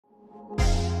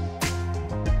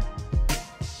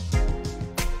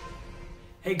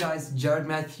Hey guys, Jared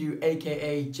Matthew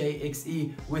aka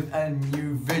JXE with a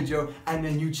new video and a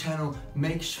new channel.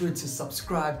 Make sure to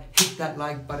subscribe, hit that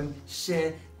like button,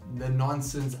 share the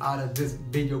nonsense out of this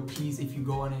video please if you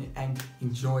go on it and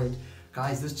enjoy it.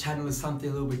 Guys, this channel is something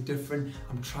a little bit different.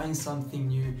 I'm trying something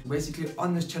new. Basically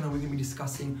on this channel we're going to be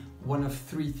discussing one of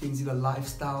three things, either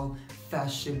lifestyle,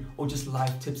 fashion or just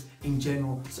life tips in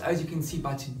general. So as you can see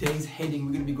by today's heading,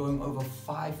 we're going to be going over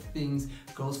 5 things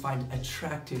girls find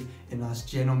attractive in us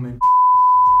gentlemen.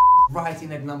 Right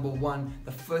in at number 1,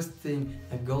 the first thing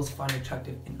that girls find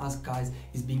attractive in us guys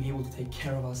is being able to take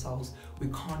care of ourselves. We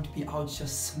can't be out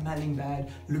just smelling bad,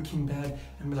 looking bad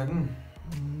and be like,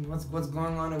 what's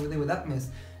going on over there with that mess?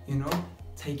 You know,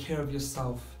 take care of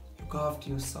yourself, look after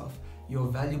yourself. You're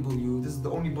valuable. This is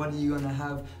the only body you're gonna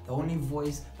have, the only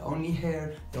voice, the only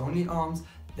hair, the only arms.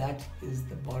 That is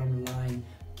the bottom line.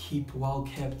 Keep well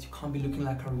kept. You can't be looking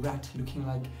like a rat, looking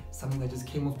like something that just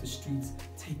came off the streets.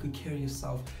 Take good care of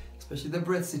yourself, especially the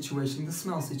breath situation, the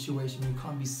smell situation. You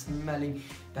can't be smelling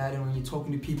bad, and when you're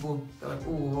talking to people, they're like,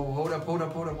 oh, hold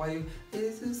up, why you,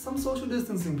 is some social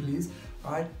distancing please.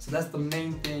 Alright, so that's the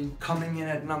main thing. Coming in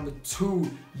at number 2,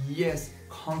 yes,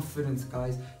 confidence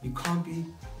guys. You can't be,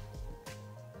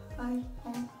 hi,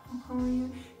 how are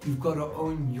you? You've got to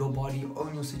own your body,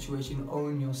 own your situation,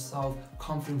 own yourself.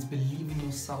 Confidence, believe in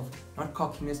yourself. Not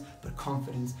cockiness, but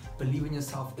confidence. Believe in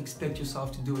yourself, expect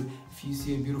yourself to do it. If you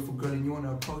see a beautiful girl and you want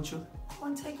to approach her, go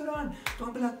and take it on.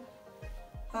 Don't be like,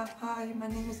 hi, my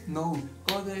name is... No,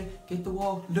 go there, get the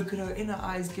walk, look at her in her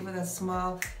eyes, give her that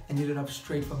smile, and hit it up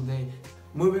straight from there.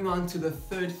 Moving on to the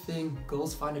third thing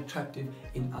girls find attractive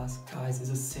in us guys is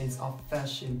a sense of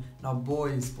fashion. Now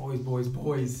boys,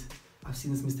 I've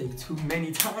seen this mistake too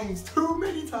many times.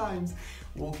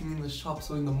 Walking in the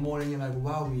shops or in the morning, you're like,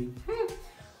 wowie,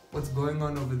 what's going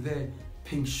on over there?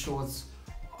 Pink shorts,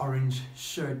 orange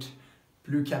shirt,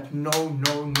 blue cap, no.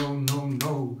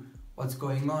 What's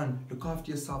going on? Look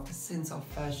after yourself. The sense of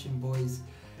fashion, boys.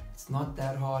 It's not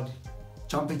that hard.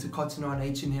 Jump into Cotton On,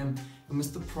 H&M,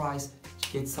 Mr. Price,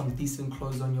 get some decent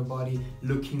clothes on your body,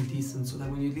 looking decent, so that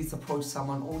when you at least approach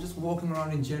someone or just walking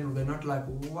around in general, they're not like,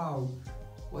 wow,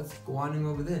 what's going on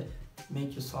over there?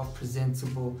 Make yourself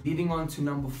presentable. Leading on to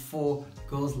number 4,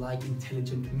 girls like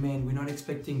intelligent men. We're not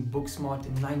expecting book smart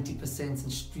and 90%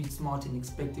 and street smart and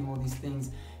expecting all these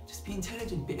things. Just be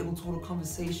intelligent, be able to hold a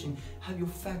conversation, have your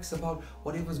facts about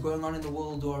whatever's going on in the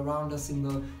world or around us in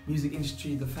the music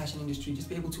industry, the fashion industry. Just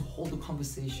be able to hold a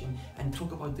conversation and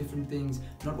talk about different things,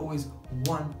 not always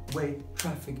one-way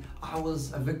traffic. I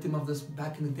was a victim of this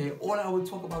back in the day. All I would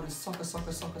talk about is soccer.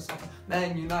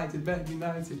 Man United.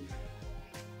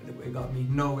 Look where it got me,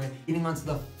 nowhere. Getting on to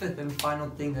the 5th and final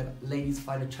thing that ladies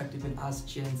find attractive in us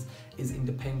gents is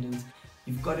independence.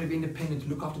 You've got to be independent,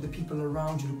 look after the people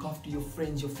around you, look after your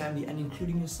friends, your family, and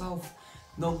including yourself.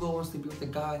 No girl wants to be with a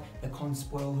guy that can't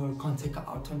spoil her, can't take her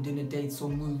out on dinner dates or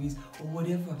movies or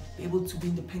whatever. Be able to be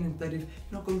independent, that if you're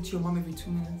not going to your mom every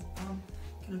 2 minutes,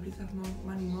 can I please have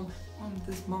money, mom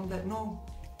this, mom that. No,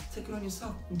 take it on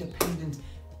yourself, independent.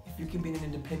 If you can be an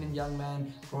independent young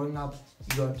man growing up,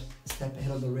 you got a step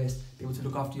ahead of the rest. Be able to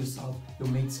look after yourself, your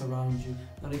mates around you.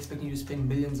 Not expecting you to spend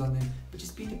millions on them, but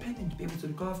just be independent. Be able to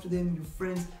look after them, your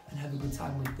friends, and have a good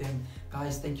time with them.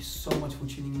 Guys, thank you so much for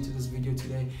tuning into this video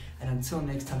today. And until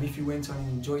next time, if you went on and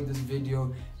enjoyed this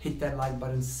video, hit that like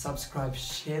button, subscribe,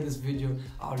 share this video.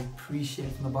 I would appreciate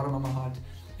it from the bottom of my heart.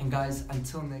 And guys,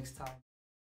 until next time.